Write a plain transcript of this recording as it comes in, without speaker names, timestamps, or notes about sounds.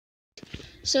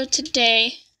So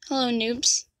today, hello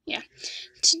noobs. Yeah.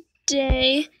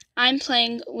 Today I'm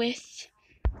playing with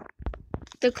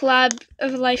the collab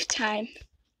of a lifetime.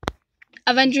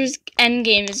 Avengers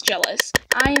Endgame is jealous.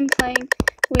 I am playing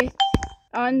with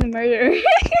on the murderer.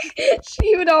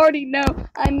 She would already know.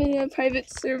 I'm in a private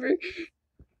server.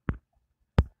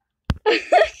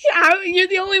 You're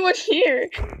the only one here.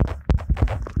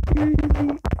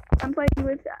 I'm playing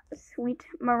with sweet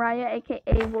Mariah, aka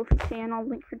Wolfy Chan. I'll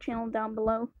link her channel down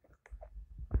below.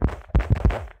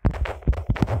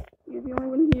 You're the only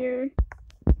one here.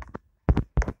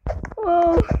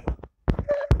 Whoa.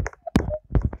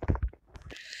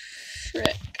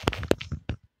 Frick.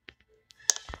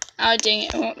 Oh, dang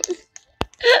it. Oh.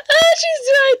 She's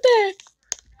right there.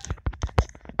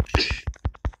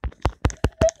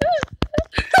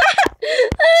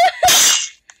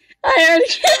 I already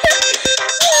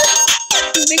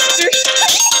victory.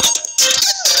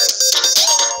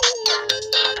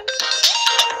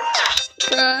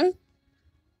 Bruh.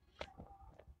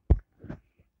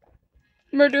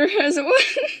 Murder has won.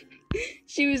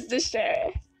 She was the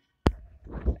sheriff.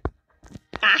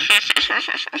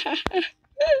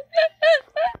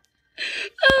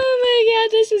 Oh my god,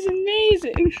 this is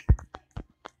amazing.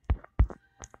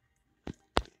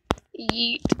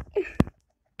 Yeet.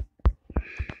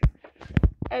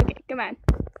 Okay, come on.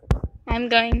 I'm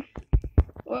going.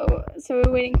 Whoa, so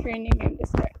we're waiting for a new game to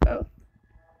start. Oh.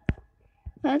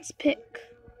 Let's pick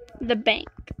the bank.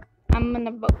 I'm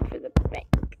gonna vote for the bank.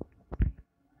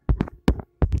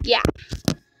 Yeah.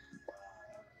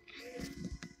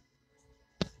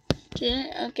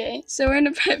 Okay, so we're in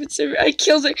a private server. I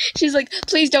killed her. She's like,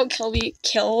 please don't kill me.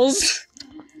 Kills.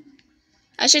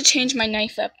 I should change my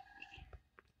knife up.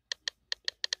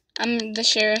 I'm the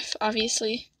sheriff,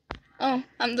 obviously. Oh,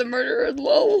 I'm the murderer.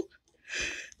 Lol.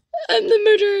 I'm the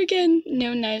murderer again.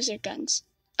 No knives or guns.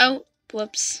 Oh,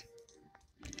 whoops.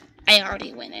 I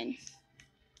already went in.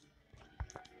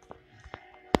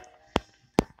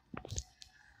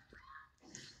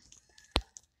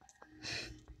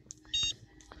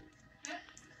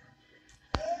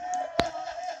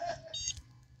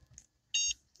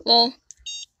 Lol.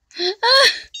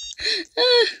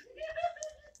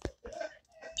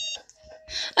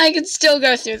 I can still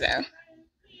go through though.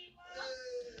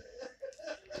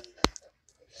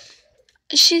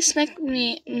 She expected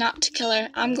me not to kill her.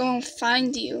 I'm going to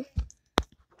find you.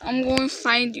 I'm going to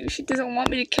find you. She doesn't want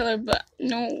me to kill her, but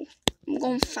no. I'm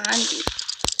going to find you.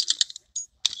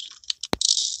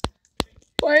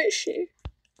 Where is she?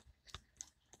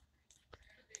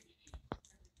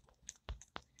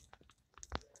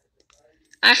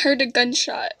 I heard a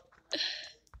gunshot.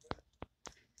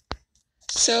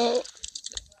 So.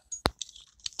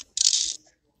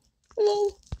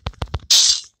 Lol.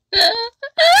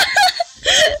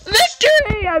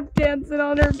 Victory! I'm dancing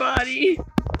on her body.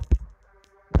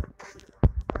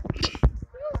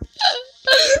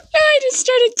 I just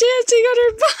started dancing on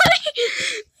her body.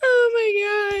 Oh my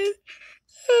god.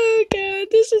 Oh god,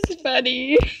 this is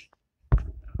funny.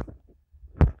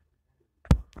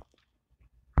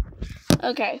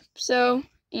 Okay, so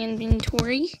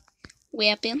inventory,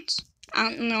 weapons. I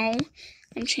don't know.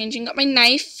 I'm changing up my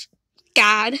knife.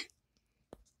 God.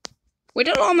 Where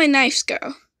did all my knives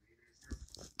go?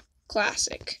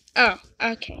 Classic. Oh,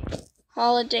 okay.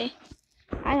 Holiday.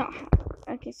 I don't have.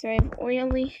 Okay, so I have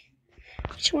oily.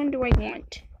 Which one do I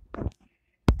want?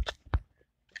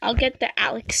 I'll get the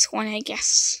Alex one, I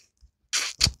guess.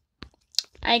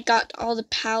 I got all the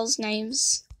pals'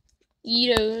 knives.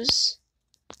 Yitos.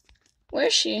 Where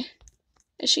is she?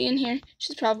 Is she in here?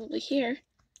 She's probably here.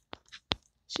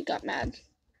 She got mad.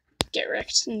 Get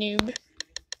wrecked, noob.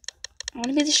 I want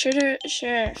to be the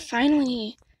sheriff.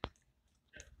 Finally.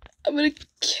 I'm gonna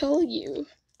kill you.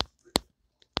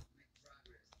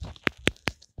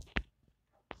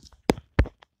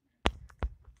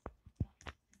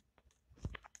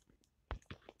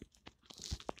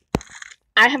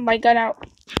 I have my gun out.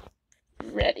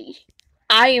 Ready.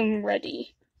 I am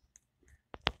ready.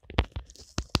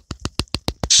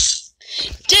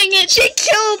 Dang it, she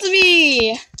killed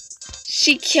me!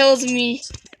 She killed me.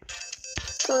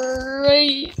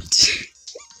 Great.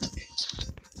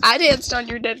 I danced on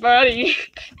your dead body.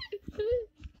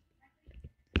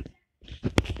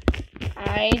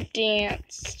 I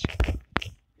danced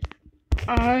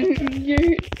on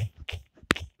your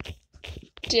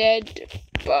dead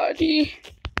body.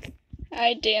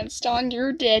 I danced on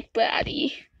your dead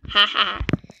body. Haha.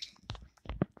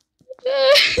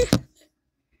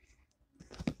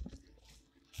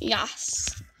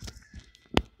 Yes.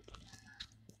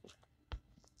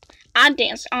 I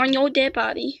danced on your dead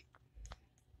body.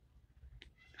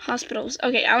 Hospitals.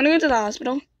 Okay, I want to go to the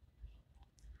hospital.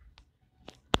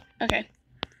 Okay.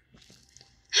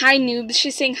 Hi, noobs.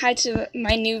 She's saying hi to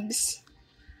my noobs.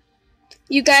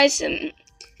 You guys,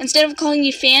 instead of calling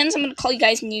you fans, I'm going to call you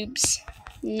guys noobs.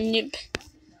 Noob.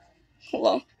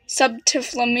 Hello. Sub to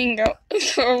Flamingo.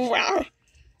 Oh, wow.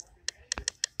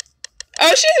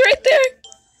 Oh, she's right there.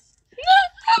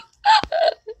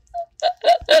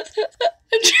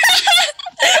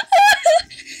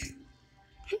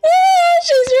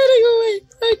 She's running away.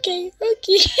 Okay.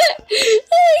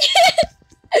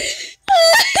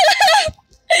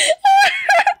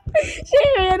 She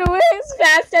ran away as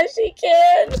fast as she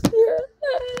can.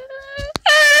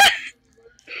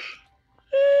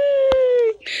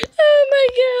 Oh my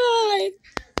god.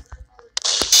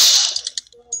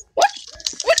 What?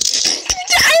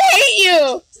 I hate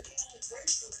you.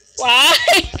 Why?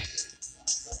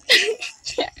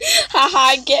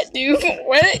 Haha, get noob.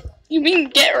 What? You mean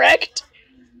get wrecked?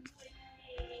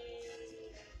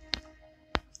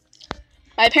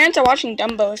 My parents are watching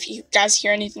Dumbo if you guys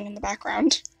hear anything in the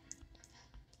background.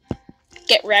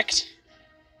 Get wrecked.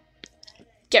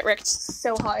 Get wrecked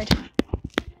so hard.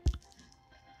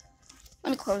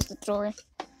 Let me close the door.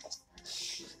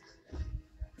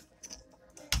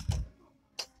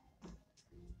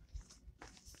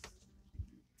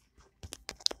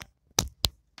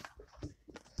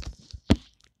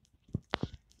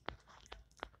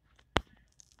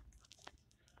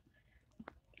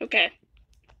 Okay.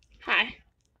 Hi.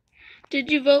 Did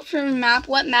you vote for a map?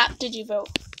 What map did you vote?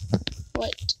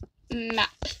 What map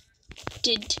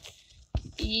did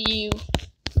you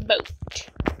vote?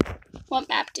 What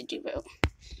map did you vote?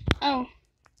 Oh,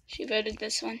 she voted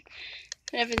this one.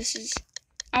 Whatever this is.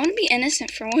 I want to be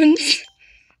innocent for once.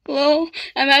 Lol.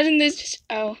 Imagine this just.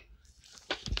 Oh.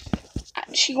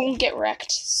 She won't get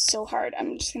wrecked so hard.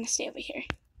 I'm just going to stay over here.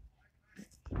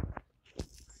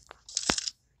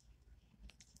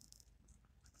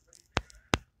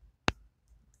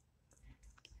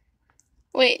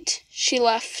 Wait, she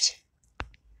left.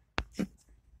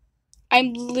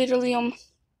 I'm literally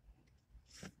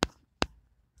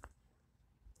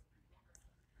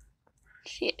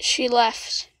She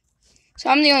left. So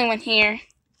I'm the only one here.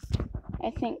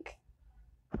 I think.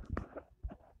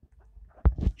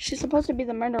 She's supposed to be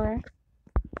the murderer.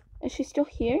 Is she still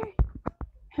here?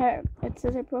 It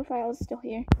says her profile is still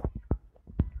here.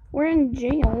 We're in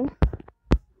jail.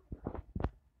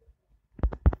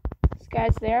 This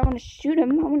guy's there. I want to shoot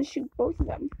him. I want to shoot both of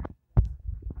them.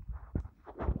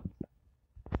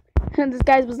 And this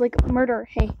guy was like, murder.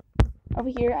 Hey, over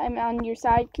here. I'm on your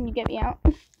side. Can you get me out?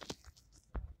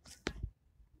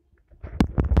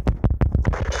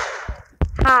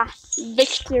 Ha!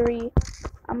 Victory.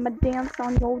 I'ma dance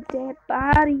on your dead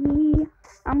body.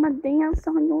 I'ma dance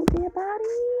on your dead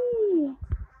body.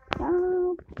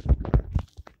 Oh.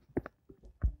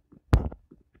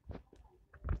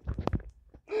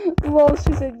 Lol,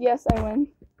 she said, yes, I win.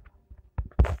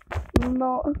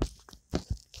 No.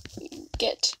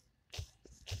 Get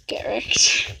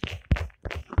wrecked.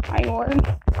 I won.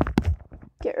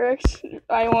 Get wrecked.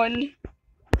 I won.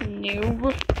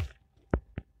 Noob.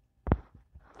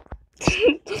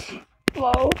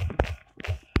 Lol.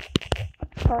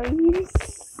 Are you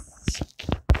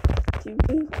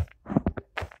stupid?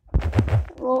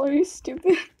 Lol, are you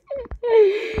stupid?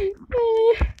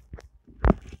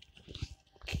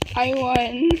 I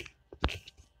won.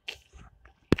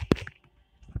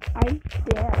 I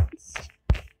danced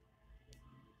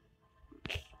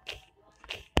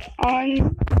on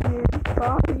your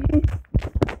body.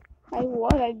 I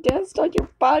won. I danced on your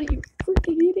body, you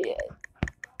freaking idiot.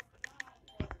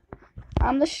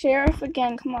 I'm the sheriff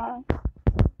again, come on.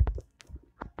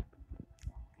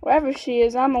 Wherever she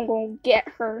is, I'm gonna get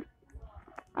her.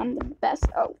 I'm the best.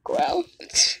 Oh, well.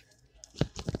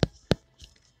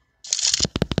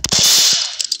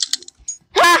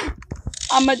 Ha!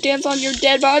 I'm gonna dance on your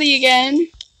dead body again.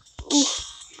 Ooh.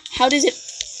 How does it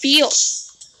feel?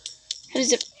 How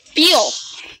does it feel?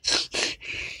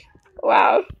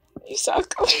 Wow. You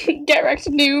suck. Get wrecked,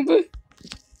 noob.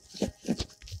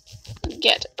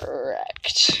 Get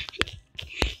wrecked.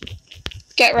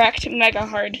 Get wrecked mega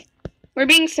hard. We're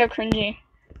being so cringy.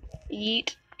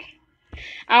 Yeet.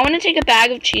 I want to take a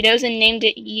bag of Cheetos and named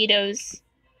it Yeetos.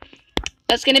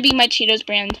 That's going to be my Cheetos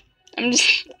brand. I'm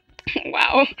just...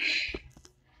 wow.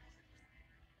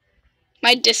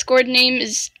 My Discord name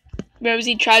is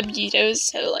Rosie Tribe Yeetos,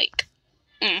 so like...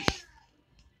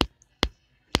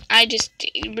 I just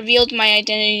revealed my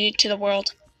identity to the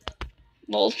world.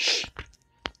 Lol.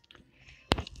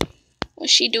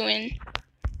 What's she doing?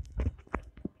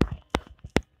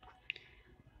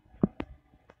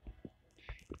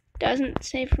 Doesn't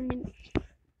say for me.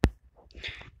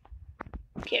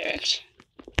 Correct.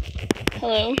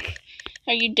 Hello.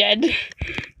 Are you dead?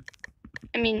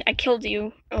 I mean, I killed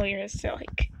you earlier, so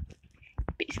like,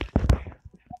 basically.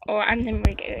 Oh, I'm the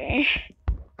murderer.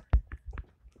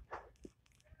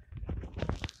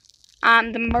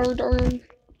 I'm the murderer.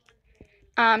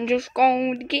 I'm just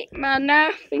going to get my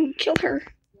knife and kill her.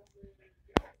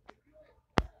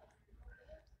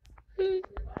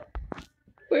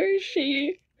 Where is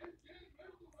she?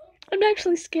 I'm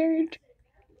actually scared.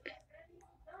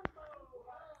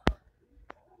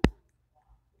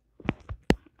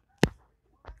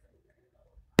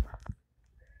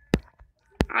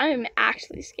 I'm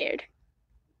actually scared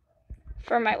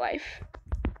for my life.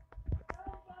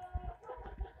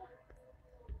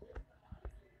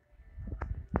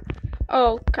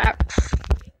 Oh crap.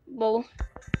 Lol.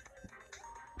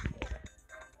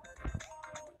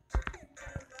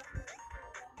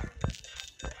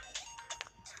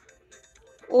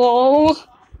 Lol.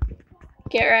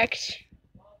 Get wrecked.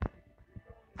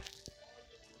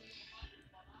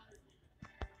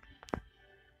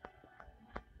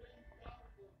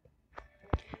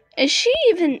 Is she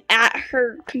even at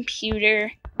her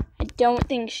computer? I don't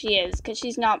think she is, because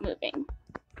she's not moving.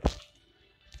 I'm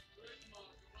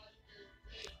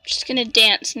just gonna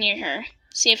dance near her,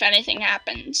 see if anything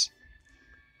happens.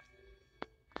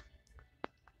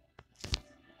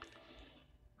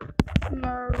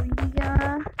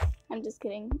 Maria. I'm just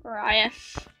kidding. Mariah.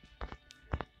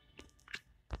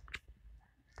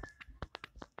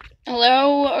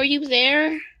 Hello? Are you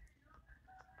there?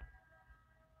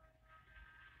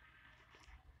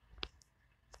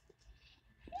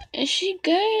 Is she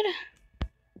good?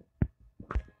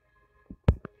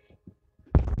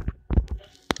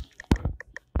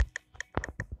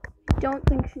 Don't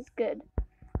think she's good.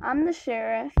 I'm the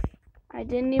sheriff. I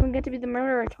didn't even get to be the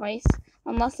murderer twice.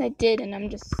 Unless I did and I'm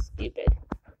just stupid.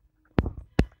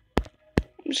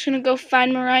 I'm just gonna go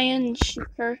find Mariah and shoot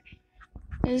her.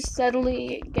 It's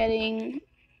suddenly getting,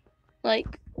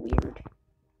 like, weird.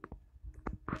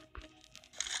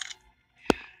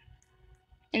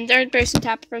 In third person,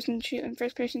 tap the person, shoot. In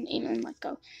first person, aim and let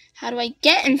go. How do I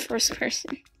get in first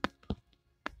person?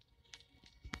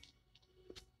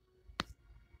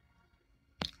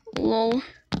 Lol.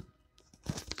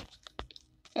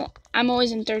 Well, I'm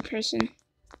always in third person.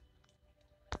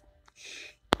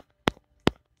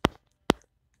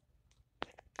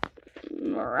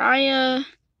 Mariah,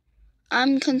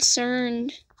 I'm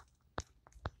concerned.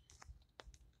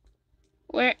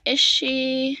 Where is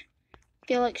she? I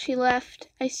feel like she left.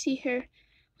 I see her.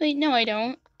 Wait, no, I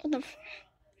don't.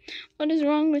 What is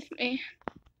wrong with me?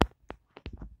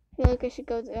 I feel like I should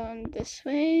go down this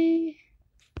way.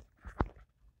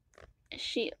 Is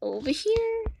she over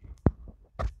here?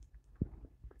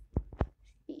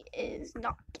 She is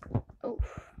not. Oh.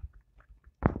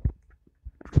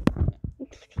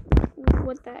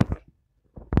 What the heck?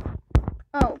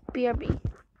 Oh, BRB.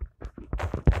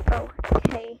 Oh,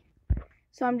 okay.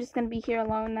 So I'm just gonna be here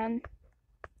alone then.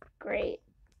 Great.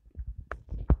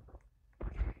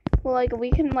 Well, like,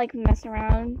 we can, like, mess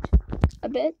around a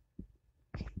bit.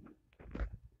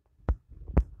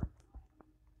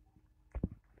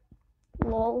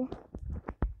 Lol.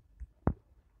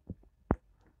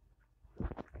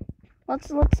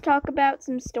 Let's talk about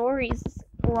some stories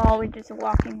while we're just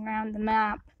walking around the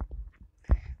map.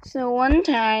 So one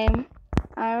time,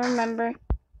 I remember.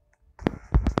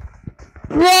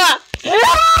 Bruh!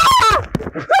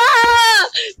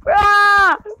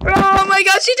 Oh my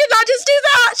god, she did not just do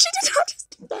that! She did not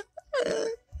just do that!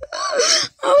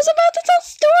 I was about to tell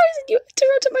stories and you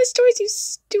interrupted my stories, you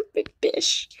stupid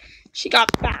bitch. She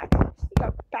got back. She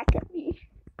got back at me.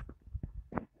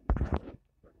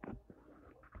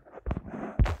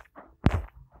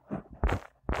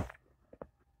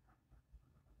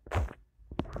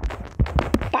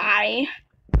 Bye.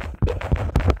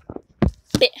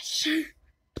 Bitch.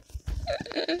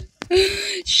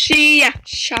 She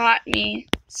shot me.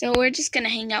 So we're just gonna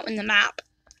hang out in the map.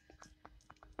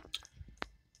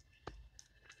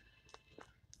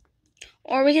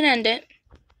 Or we can end it.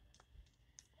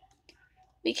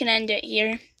 We can end it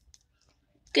here.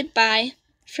 Goodbye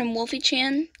from Wolfy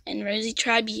Chan and Rosie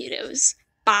Tributos.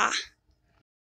 Bye.